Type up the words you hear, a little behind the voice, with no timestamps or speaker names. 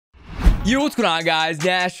Yo, what's going on, guys?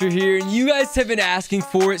 Nasher here, and you guys have been asking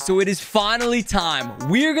for it, so it is finally time.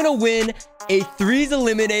 We're gonna win a threes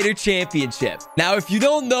eliminator championship. Now, if you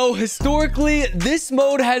don't know, historically, this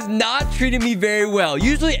mode has not treated me very well.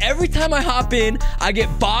 Usually, every time I hop in, I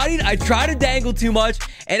get bodied, I try to dangle too much,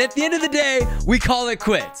 and at the end of the day, we call it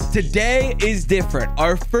quits. Today is different.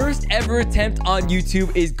 Our first ever attempt on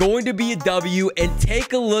YouTube is going to be a W, and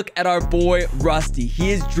take a look at our boy, Rusty.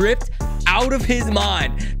 He is dripped out of his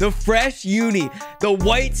mind. The fresh uni, the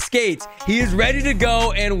white skates. He is ready to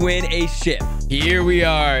go and win a ship. Here we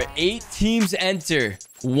are. 8 teams enter.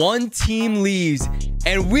 1 team leaves.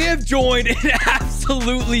 And we have joined an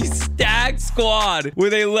absolutely stacked squad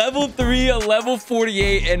with a level 3, a level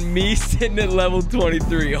 48, and me sitting at level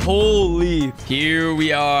 23. Holy. Here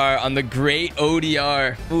we are on the great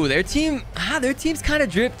ODR. Ooh, their team's kind of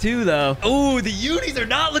dripped too, though. Ooh, the unis are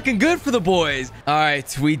not looking good for the boys. All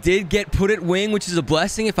right, we did get put at wing, which is a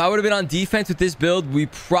blessing. If I would have been on defense with this build, we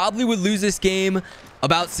probably would lose this game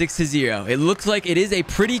about 6-0. It looks like it is a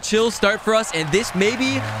pretty chill start for us, and this may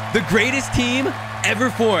be the greatest team ever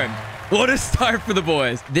formed. What a start for the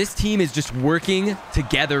boys. This team is just working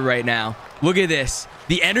together right now. Look at this.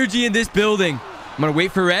 The energy in this building. I'm gonna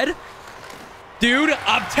wait for red. Dude,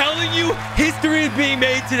 I'm telling you, history is being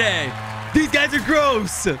made today. These guys are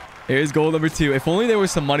gross. Here's goal number 2. If only there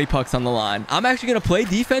was some money pucks on the line. I'm actually gonna play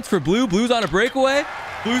defense for blue. Blue's on a breakaway.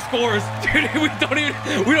 Blue scores. Dude, we don't even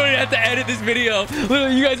have to edit this video.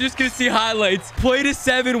 Literally, you guys are just gonna see highlights. Play to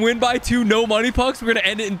 7, win by 2, no money pucks. We're gonna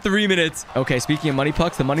end it in 3 minutes. Okay, speaking of money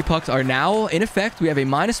pucks, the money pucks are now in effect. We have a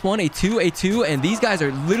 -1, a 2, a 2, and these guys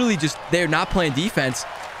are literally just, they're not playing defense.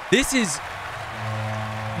 This is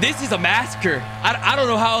a massacre. I don't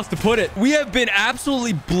know how else to put it. We have been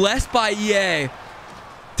absolutely blessed by EA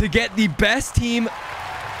to get the best team.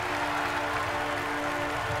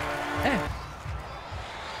 Hey.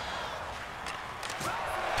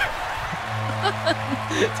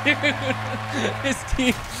 Dude,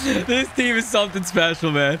 this team is something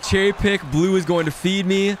special, man. Cherry pick. Blue is going to feed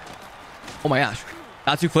me. Oh my gosh.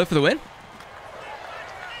 Not too flip for the win.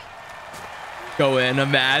 Go in.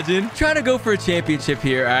 Imagine. Trying to go for a championship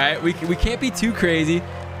here. All right. We can't be too crazy.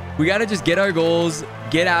 We got to just get our goals,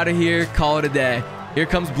 get out of here, call it a day. Here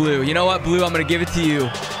comes Blue. You know what, Blue? I'm going to give it to you.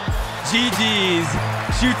 GG's.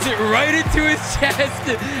 Shoots it right into his chest,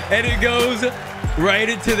 and it goes right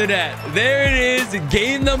into the net. There it is.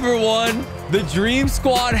 Game number 1. The dream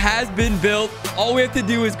squad has been built. All we have to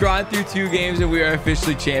do is grind through 2 games, and we are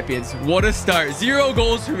officially champions. What a start. 0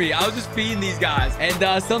 goals for me. I was just feeding these guys.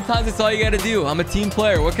 And sometimes it's all you got to do. I'm a team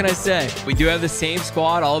player. What can I say? We do have the same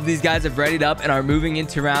squad. All of these guys have readied up and are moving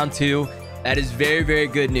into round 2. That is very, very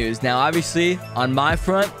good news. Now, obviously, on my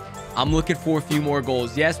front, I'm looking for a few more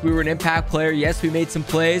goals. Yes, we were an impact player. Yes, we made some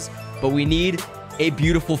plays, but we need a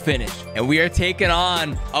beautiful finish. And we are taking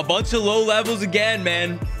on a bunch of low levels again,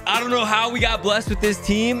 man. I don't know how we got blessed with this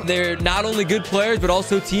team. They're not only good players, but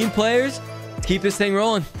also team players. Let's keep this thing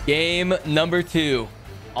rolling. Game number 2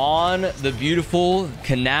 on the beautiful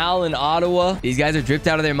canal in Ottawa. These guys are dripped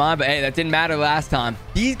out of their mind, but hey, that didn't matter last time.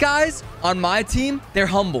 These guys on my team, they're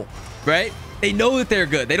humble, right? They know that they're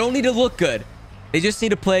good. They don't need to look good. They just need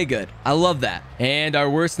to play good. I love that. And our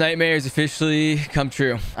worst nightmare has officially come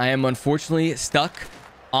true. I am unfortunately stuck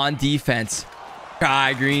on defense.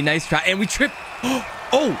 Try, Green. Nice try. And we tripped.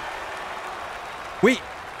 Oh. Wait.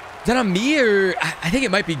 Is that on me or... I think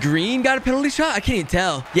it might be Green got a penalty shot. I can't even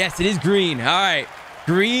tell. Yes, it is Green. All right.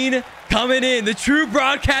 Green coming in. The true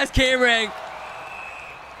broadcast camera angle.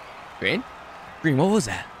 Green? Green, what was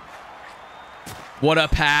that? What a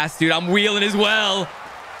pass, dude. I'm wheeling as well.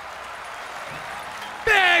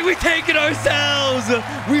 Bang! We take it ourselves.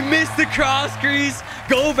 We missed the cross crease.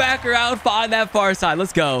 Go back around, find that far side.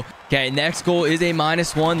 Let's go. Okay, next goal is a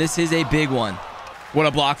 -1. This is a big one. What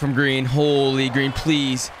a block from Green. Holy Green,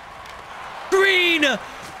 please. Green!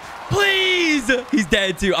 Please! He's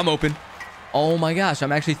dead too. I'm open. Oh my gosh,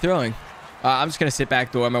 I'm actually throwing. I'm just going to sit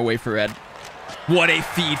back door. I'm going to wait for red. What a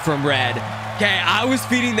feed from red. Okay, I was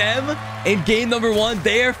feeding them in game number 1.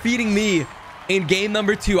 They are feeding me in game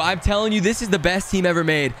number 2. I'm telling you, this is the best team ever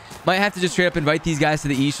made. Might have to just straight up invite these guys to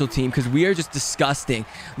the Eashel team because we are just disgusting.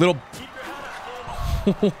 Little...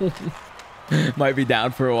 Might be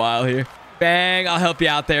down for a while here. Bang. I'll help you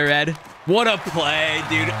out there, Red. What a play,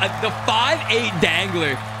 dude. The 5'8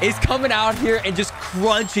 dangler is coming out here and just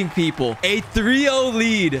crunching people. A 3-0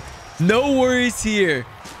 lead. No worries here.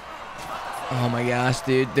 Oh my gosh,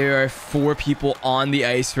 dude. There are 4 people on the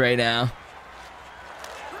ice right now.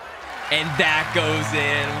 And that goes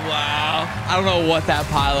in. Wow. I don't know what that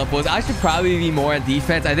pileup was. I should probably be more on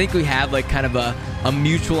defense. I think we have like kind of a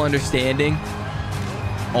mutual understanding.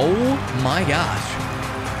 Oh my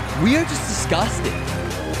gosh. We are just disgusting.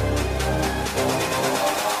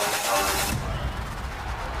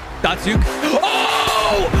 Datsuk.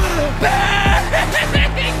 Oh! Bang!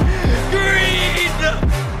 Green!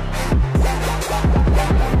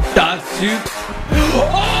 Datsuk.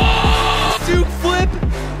 Oh! Datsuk flip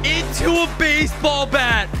into a baseball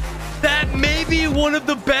bat. That may be one of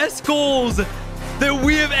the best goals that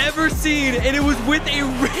we have ever seen, and it was with a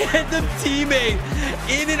random teammate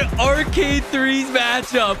in an Arcade 3s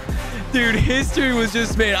matchup. Dude, history was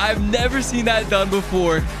just made. I've never seen that done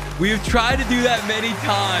before. We have tried to do that many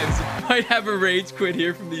times. Might have a rage quit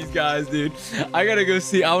here from these guys, dude. I want to go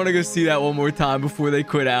see that one more time before they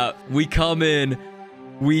quit out. We come in,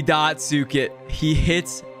 we Datsuk it. He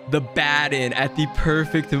hits the bat in at the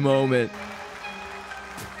perfect moment.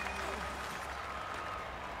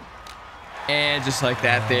 And just like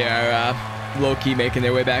that, they are low-key making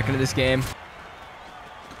their way back into this game.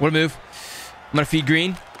 What a move. I'm going to feed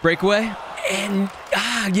Green. Breakaway. And,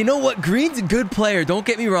 you know what? Green's a good player. Don't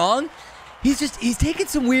get me wrong. He's taking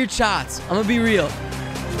some weird shots. I'm going to be real.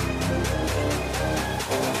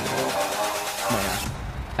 Oh, my gosh.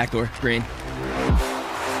 Backdoor. Green.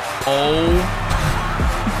 Oh.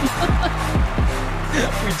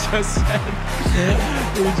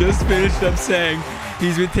 we just finished up saying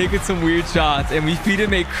he's been taking some weird shots, and we feed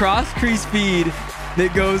him a cross-crease feed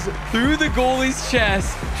that goes through the goalie's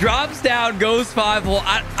chest, drops down, goes 5-hole.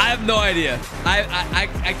 I have no idea.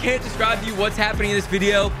 I can't describe to you what's happening in this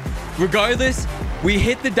video. Regardless, we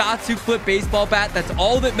hit the Datsuk flip baseball bat. That's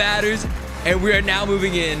all that matters, and we are now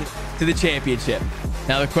moving in to the championship.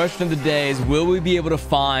 Now, the question of the day is, will we be able to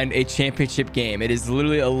find a championship game? It is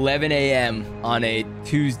literally 11 a.m. on a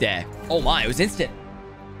Tuesday. Oh my, it was instant.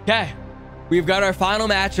 Okay. We've got our final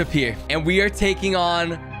matchup here, and we are taking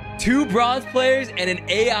on 2 bronze players and an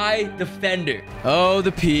AI defender. Oh,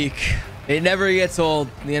 the peak. It never gets old,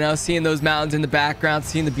 you know, seeing those mountains in the background,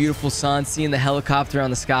 seeing the beautiful sun, seeing the helicopter on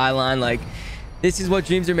the skyline. Like, this is what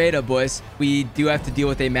dreams are made of, boys. We do have to deal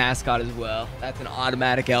with a mascot as well. That's an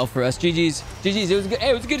automatic L for us. GG's. GG's. It was good. Hey,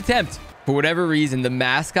 it was a good attempt. For whatever reason, the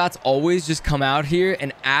mascots always just come out here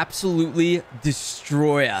and absolutely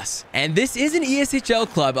destroy us. And this is an ESHL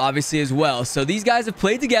club, obviously, as well. So these guys have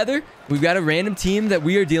played together. We've got a random team that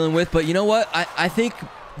we are dealing with. But you know what? I think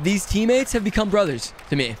these teammates have become brothers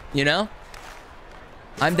to me, you know?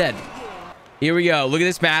 I'm dead. Here we go. Look at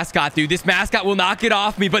this mascot, dude. This mascot will not get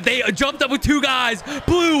off me, but they jumped up with 2 guys.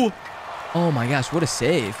 Blue. Oh, my gosh. What a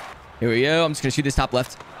save. Here we go. I'm just going to shoot this top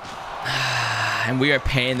left. And we are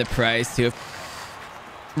paying the price too.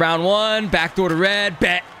 Round 1, backdoor to red.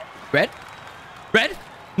 Bet. Red? Red?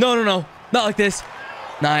 No, no, no. Not like this.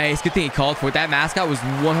 Nice. Good thing he called for it. That mascot was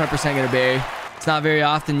 100% going to bury. It's not very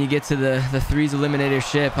often you get to the 3s eliminator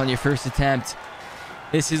ship on your first attempt.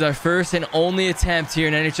 This is our first and only attempt here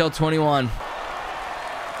in NHL 21.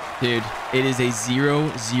 Dude, it is a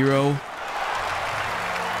 0-0.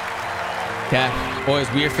 Okay,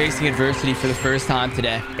 boys, we are facing adversity for the first time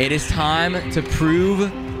today. It is time to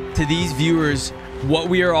prove to these viewers what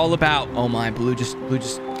we are all about. Oh my, blue just,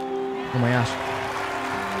 oh my gosh.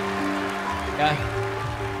 Yeah.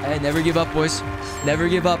 Hey, never give up, boys. Never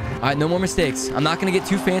give up. All right, no more mistakes. I'm not going to get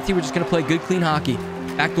too fancy. We're just going to play good, clean hockey.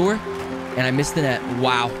 Backdoor, and I missed the net.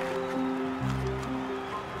 Wow.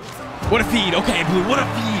 What a feed. Okay, blue, what a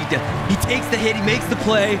feed. He takes the hit. He makes the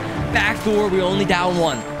play. Backdoor, we're only down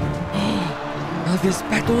 1. I like this.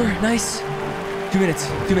 Backdoor. Nice. 2 minutes.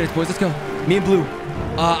 2 minutes, boys. Let's go. Me and blue.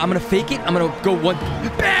 I'm going to fake it. I'm going to go 1.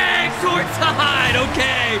 Bang! Short side.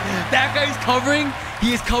 Okay. That guy's covering.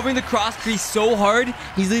 He is covering the cross crease so hard.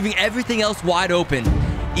 He's leaving everything else wide open.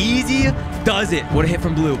 Easy does it. What a hit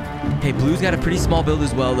from blue. Hey, blue's got a pretty small build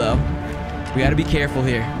as well, though. We got to be careful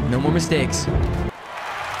here. No more mistakes.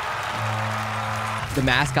 The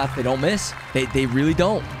mascots, they don't miss. They really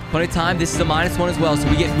don't. Plenty of time. This is a -1 as well, so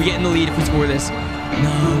we get in the lead if we score this.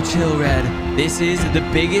 No, chill, red. This is the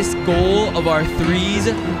biggest goal of our 3's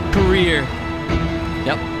career.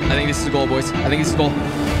 Yep, I think this is a goal, boys. I think this is a goal.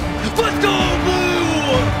 Let's go,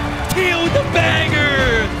 blue! Teal with the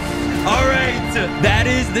banger! All right, that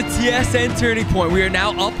is the TSN turning point. We are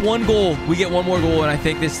now up 1 goal. We get 1 more goal, and I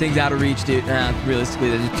think this thing's out of reach, dude. Realistically,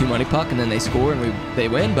 there's a 2 money puck, and then they score, and they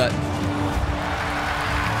win, but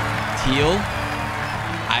Teal,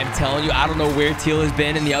 I'm telling you, I don't know where Teal has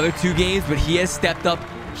been in the other 2 games, but he has stepped up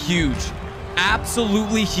huge.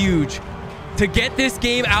 Absolutely huge. To get this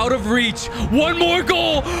game out of reach. 1 more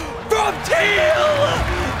goal from Teal!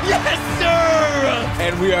 Yes, sir!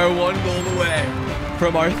 And we are 1 goal away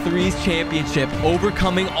from our 3's championship.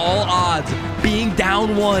 Overcoming all odds. Being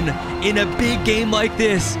down 1 in a big game like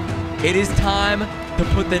this. It is time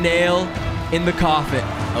to put the nail in the coffin.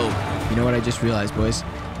 Oh, you know what I just realized, boys?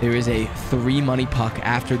 There is a 3 money puck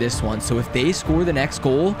after this one. So if they score the next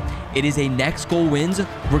goal, it is a next goal wins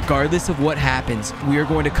regardless of what happens. We are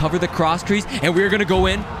going to cover the cross crease and we are going to go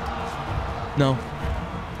in. No.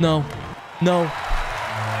 No. No.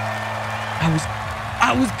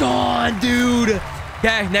 I was gone, dude.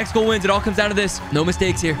 Okay, next goal wins. It all comes down to this. No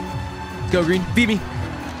mistakes here. Let's go, Green. Beat me.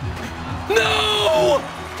 No!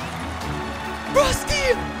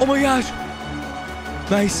 Rusty! Oh my gosh.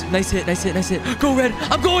 Nice. Nice hit. Nice hit. Nice hit. Go, Red.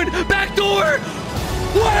 I'm going. Back door.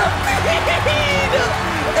 What a feed!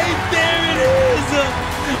 And there it is.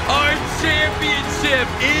 Our championship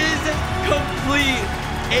is complete.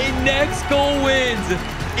 A next goal wins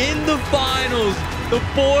in the finals. The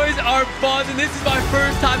boys are buzzing. This is my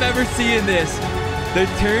first time ever seeing this. The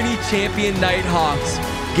tourney champion Nighthawks.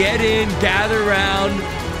 Get in, gather around.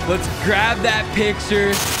 Let's grab that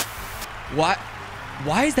picture. What?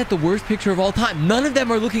 Why is that the worst picture of all time? None of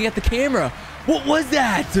them are looking at the camera. What was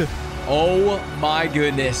that? Oh my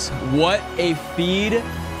goodness. What a feed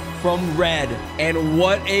from Red. And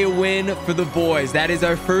what a win for the boys. That is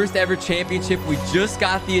our first ever championship. We just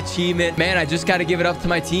got the achievement. Man, I just got to give it up to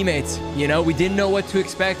my teammates. You know, we didn't know what to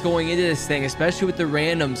expect going into this thing, especially with the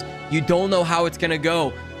randoms. You don't know how it's going to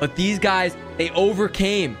go. But these guys, they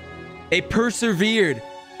overcame. They persevered.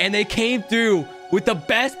 And they came through with the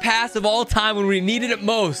best pass of all time when we needed it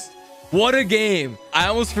most. What a game. I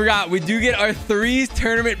almost forgot. We do get our threes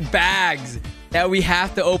tournament bags that we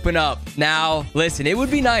have to open up. Now, listen, it would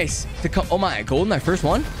be nice to come. Oh my, gold in my first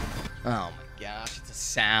one? Oh my gosh, it's a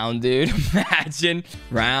sound, dude. Imagine.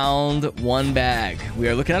 Round 1 bag. We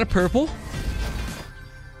are looking at a purple.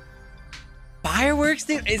 Fireworks,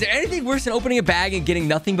 dude. Is there anything worse than opening a bag and getting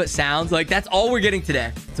nothing but sounds? Like, that's all we're getting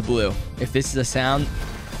today. It's a blue. If this is a sound...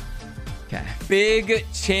 Okay. Big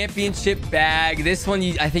championship bag. This one,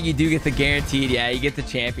 I think you do get the guaranteed. Yeah, you get the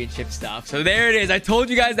championship stuff. So there it is. I told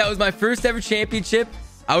you guys that was my first ever championship.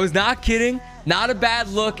 I was not kidding. Not a bad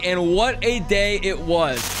look. And what a day it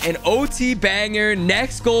was. An OT banger.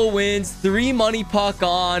 Next goal wins. 3 money puck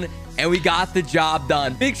on. And we got the job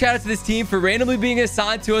done. Big shout out to this team for randomly being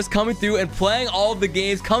assigned to us, coming through and playing all of the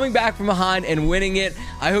games, coming back from behind and winning it.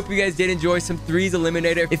 I hope you guys did enjoy some threes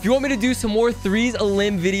eliminator. If you want me to do some more threes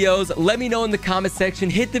elim videos, let me know in the comment section.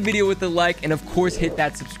 Hit the video with a like, and of course, hit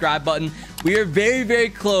that subscribe button. We are very, very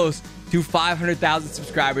close to 500,000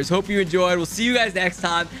 subscribers. Hope you enjoyed. We'll see you guys next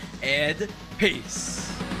time, and peace.